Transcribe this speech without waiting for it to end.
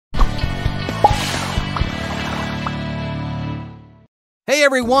Hey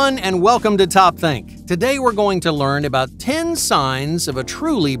everyone, and welcome to Top Think. Today we're going to learn about 10 signs of a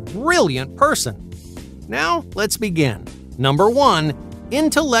truly brilliant person. Now, let's begin. Number 1.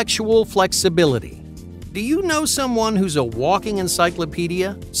 Intellectual flexibility. Do you know someone who's a walking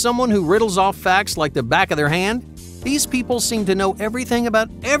encyclopedia? Someone who riddles off facts like the back of their hand? These people seem to know everything about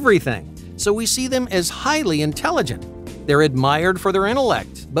everything, so we see them as highly intelligent. They're admired for their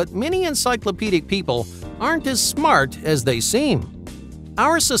intellect, but many encyclopedic people aren't as smart as they seem.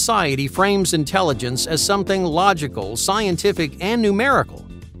 Our society frames intelligence as something logical, scientific, and numerical.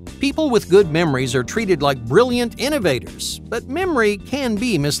 People with good memories are treated like brilliant innovators, but memory can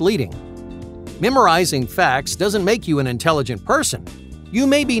be misleading. Memorizing facts doesn't make you an intelligent person. You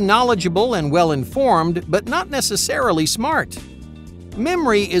may be knowledgeable and well-informed, but not necessarily smart.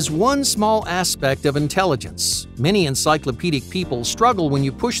 Memory is one small aspect of intelligence. Many encyclopedic people struggle when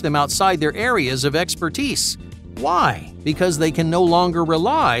you push them outside their areas of expertise. Why? Because they can no longer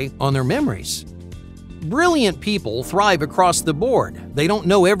rely on their memories. Brilliant people thrive across the board. They don't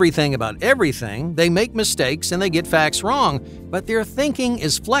know everything about everything, they make mistakes and they get facts wrong, but their thinking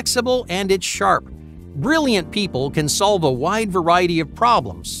is flexible and it's sharp. Brilliant people can solve a wide variety of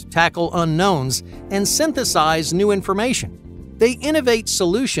problems, tackle unknowns, and synthesize new information. They innovate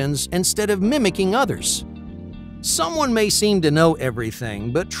solutions instead of mimicking others. Someone may seem to know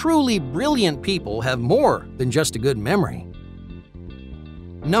everything, but truly brilliant people have more than just a good memory.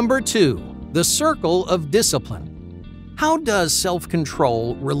 Number 2. The circle of discipline. How does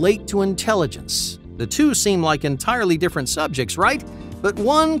self-control relate to intelligence? The two seem like entirely different subjects, right? But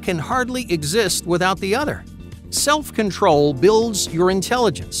one can hardly exist without the other. Self-control builds your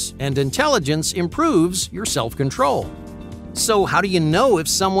intelligence, and intelligence improves your self-control. So how do you know if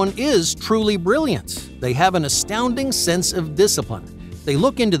someone is truly brilliant? They have an astounding sense of discipline. They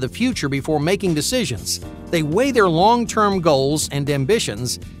look into the future before making decisions. They weigh their long-term goals and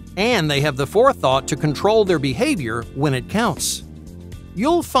ambitions, and they have the forethought to control their behavior when it counts.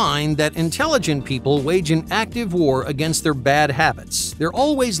 You'll find that intelligent people wage an active war against their bad habits. They're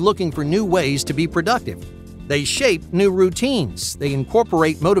always looking for new ways to be productive. They shape new routines, they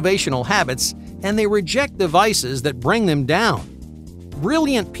incorporate motivational habits, and they reject the vices that bring them down.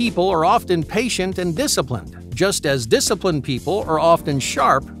 Brilliant people are often patient and disciplined, just as disciplined people are often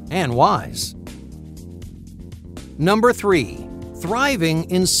sharp and wise. Number 3. Thriving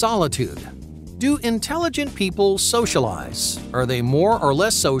in solitude. Do intelligent people socialize? Are they more or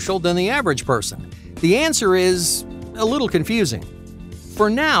less social than the average person? The answer is a little confusing. For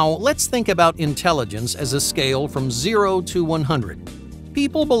now, let's think about intelligence as a scale from 0 to 100.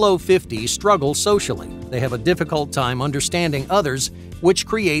 People below 50 struggle socially. They have a difficult time understanding others, which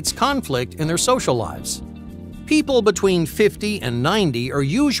creates conflict in their social lives. People between 50 and 90 are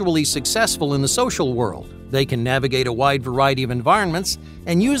usually successful in the social world. They can navigate a wide variety of environments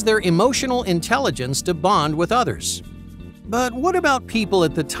and use their emotional intelligence to bond with others. But what about people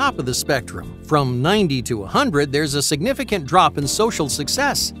at the top of the spectrum? From 90 to 100, there's a significant drop in social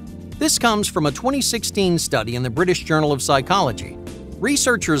success. This comes from a 2016 study in the British Journal of Psychology.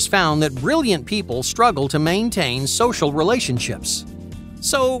 Researchers found that brilliant people struggle to maintain social relationships.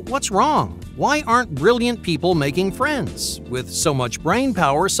 So, what's wrong? Why aren't brilliant people making friends? With so much brain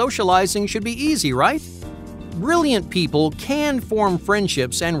power, socializing should be easy, right? Brilliant people can form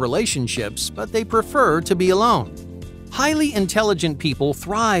friendships and relationships, but they prefer to be alone. Highly intelligent people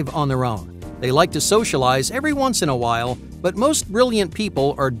thrive on their own. They like to socialize every once in a while, but most brilliant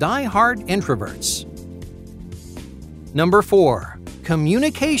people are die-hard introverts. Number 4.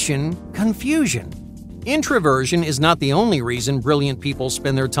 Communication confusion. Introversion is not the only reason brilliant people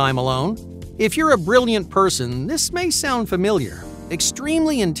spend their time alone. If you're a brilliant person, this may sound familiar.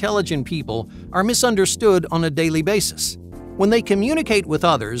 Extremely intelligent people are misunderstood on a daily basis. When they communicate with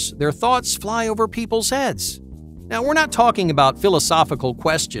others, their thoughts fly over people's heads. Now, we're not talking about philosophical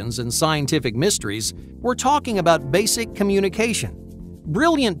questions and scientific mysteries. We're talking about basic communication.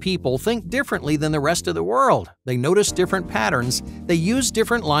 Brilliant people think differently than the rest of the world. They notice different patterns, they use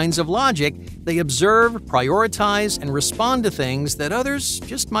different lines of logic, they observe, prioritize, and respond to things that others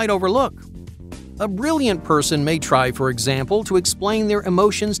just might overlook. A brilliant person may try, for example, to explain their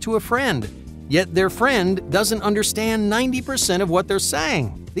emotions to a friend, yet their friend doesn't understand 90% of what they're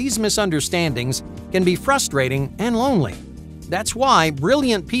saying. These misunderstandings can be frustrating and lonely. That's why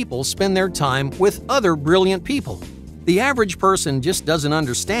brilliant people spend their time with other brilliant people. The average person just doesn't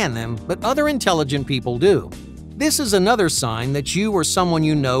understand them, but other intelligent people do. This is another sign that you or someone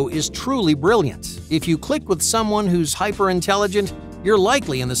you know is truly brilliant. If you click with someone who's hyper-intelligent, you're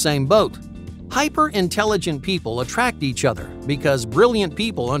likely in the same boat. Hyper-intelligent people attract each other because brilliant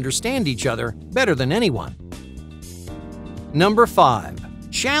people understand each other better than anyone. Number 5.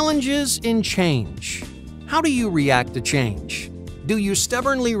 Challenges in change. How do you react to change? Do you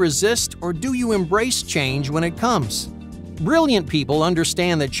stubbornly resist or do you embrace change when it comes? Brilliant people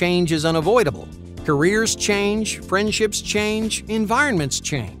understand that change is unavoidable. Careers change, friendships change, environments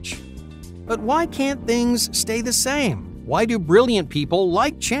change. But why can't things stay the same? Why do brilliant people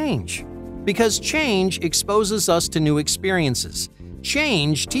like change? Because change exposes us to new experiences.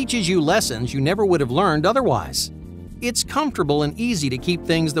 Change teaches you lessons you never would have learned otherwise. It's comfortable and easy to keep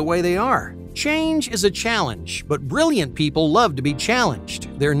things the way they are. Change is a challenge, but brilliant people love to be challenged.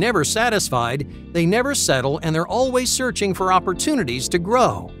 They're never satisfied, they never settle, and they're always searching for opportunities to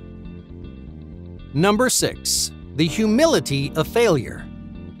grow. Number 6. The humility of failure.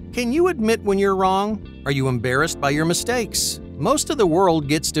 Can you admit when you're wrong? Are you embarrassed by your mistakes? Most of the world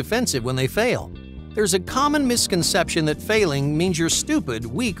gets defensive when they fail. There's a common misconception that failing means you're stupid,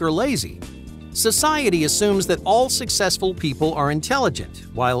 weak, or lazy. Society assumes that all successful people are intelligent,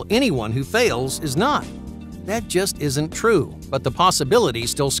 while anyone who fails is not. That just isn't true, but the possibility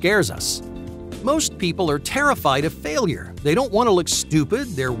still scares us. Most people are terrified of failure. They don't want to look stupid,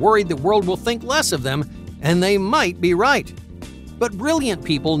 they're worried the world will think less of them, and they might be right. But brilliant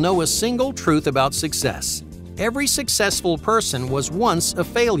people know a single truth about success. Every successful person was once a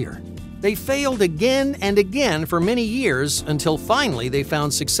failure. They failed again and again for many years until finally they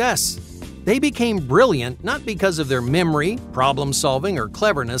found success. They became brilliant not because of their memory, problem-solving, or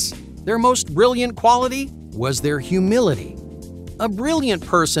cleverness. Their most brilliant quality was their humility. A brilliant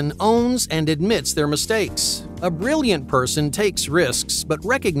person owns and admits their mistakes. A brilliant person takes risks but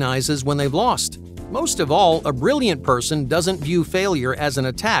recognizes when they've lost. Most of all, a brilliant person doesn't view failure as an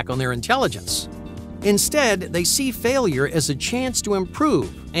attack on their intelligence. Instead, they see failure as a chance to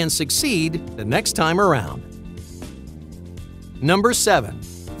improve and succeed the next time around. Number 7.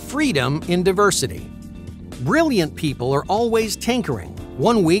 Freedom in diversity. Brilliant people are always tinkering.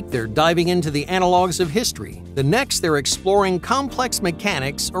 One week they're diving into the analogs of history. The next they're exploring complex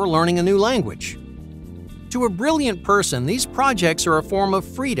mechanics or learning a new language. To a brilliant person, these projects are a form of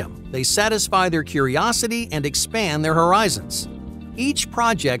freedom. They satisfy their curiosity and expand their horizons. Each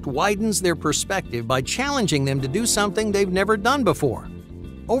project widens their perspective by challenging them to do something they've never done before.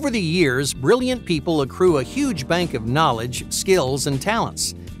 Over the years, brilliant people accrue a huge bank of knowledge, skills, and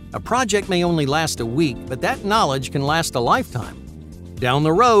talents. A project may only last a week, but that knowledge can last a lifetime. Down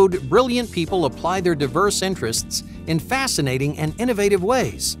the road, brilliant people apply their diverse interests in fascinating and innovative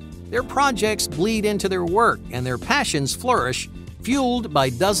ways. Their projects bleed into their work and their passions flourish, fueled by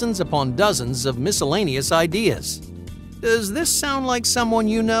dozens upon dozens of miscellaneous ideas. Does this sound like someone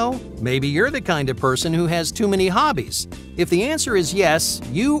you know? Maybe you're the kind of person who has too many hobbies. If the answer is yes,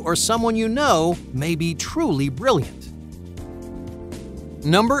 you or someone you know may be truly brilliant.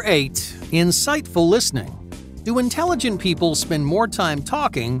 Number 8. Insightful listening. Do intelligent people spend more time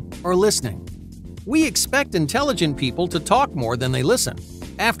talking or listening? We expect intelligent people to talk more than they listen.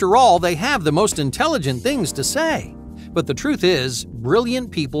 After all, they have the most intelligent things to say. But the truth is,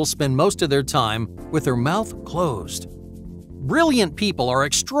 brilliant people spend most of their time with their mouth closed. Brilliant people are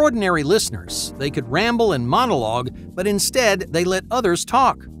extraordinary listeners. They could ramble and monologue, but instead they let others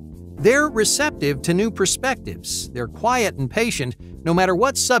talk. They're receptive to new perspectives. They're quiet and patient, no matter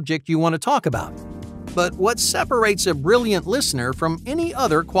what subject you want to talk about. But what separates a brilliant listener from any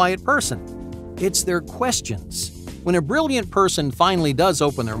other quiet person? It's their questions. When a brilliant person finally does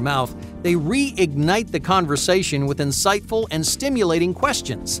open their mouth, they reignite the conversation with insightful and stimulating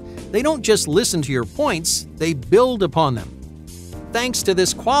questions. They don't just listen to your points, they build upon them. Thanks to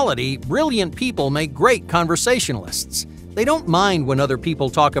this quality, brilliant people make great conversationalists. They don't mind when other people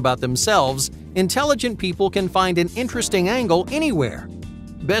talk about themselves. Intelligent people can find an interesting angle anywhere.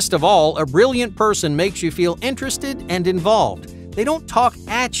 Best of all, a brilliant person makes you feel interested and involved. They don't talk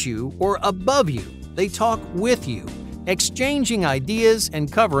at you or above you. They talk with you, exchanging ideas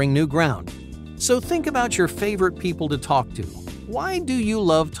and covering new ground. So think about your favorite people to talk to. Why do you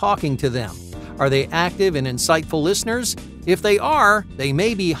love talking to them? Are they active and insightful listeners? If they are, they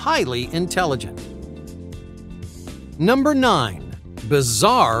may be highly intelligent. Number 9.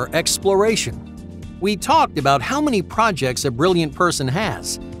 Bizarre exploration. We talked about how many projects a brilliant person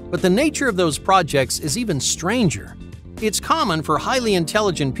has, but the nature of those projects is even stranger. It's common for highly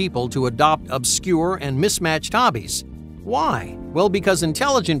intelligent people to adopt obscure and mismatched hobbies. Why? Well, because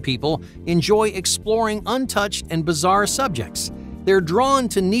intelligent people enjoy exploring untouched and bizarre subjects. They're drawn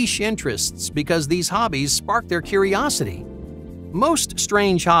to niche interests because these hobbies spark their curiosity. Most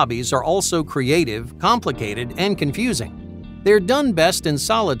strange hobbies are also creative, complicated, and confusing. They're done best in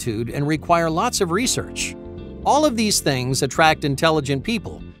solitude and require lots of research. All of these things attract intelligent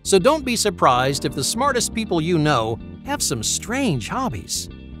people, so don't be surprised if the smartest people you know have some strange hobbies.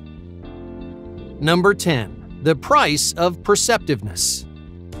 Number 10. The price of perceptiveness.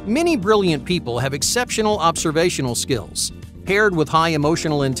 Many brilliant people have exceptional observational skills. Paired with high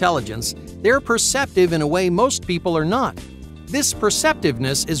emotional intelligence, they're perceptive in a way most people are not. This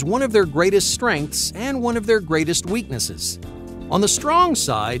perceptiveness is one of their greatest strengths and one of their greatest weaknesses. On the strong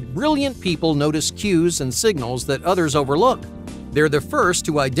side, brilliant people notice cues and signals that others overlook. They're the first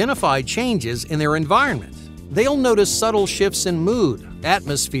to identify changes in their environment. They'll notice subtle shifts in mood,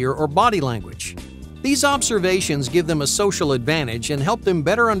 atmosphere, or body language. These observations give them a social advantage and help them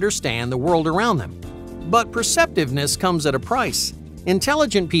better understand the world around them. But perceptiveness comes at a price.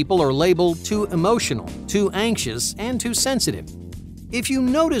 Intelligent people are labeled too emotional, too anxious, and too sensitive. If you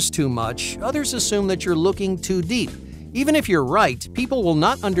notice too much, others assume that you're looking too deep. Even if you're right, people will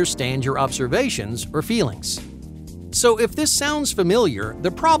not understand your observations or feelings. So if this sounds familiar,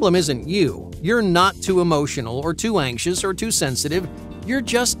 the problem isn't you. You're not too emotional or too anxious or too sensitive. You're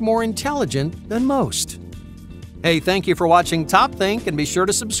just more intelligent than most. Hey, thank you for watching Top Think, and be sure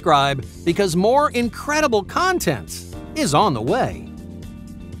to subscribe because more incredible content is on the way.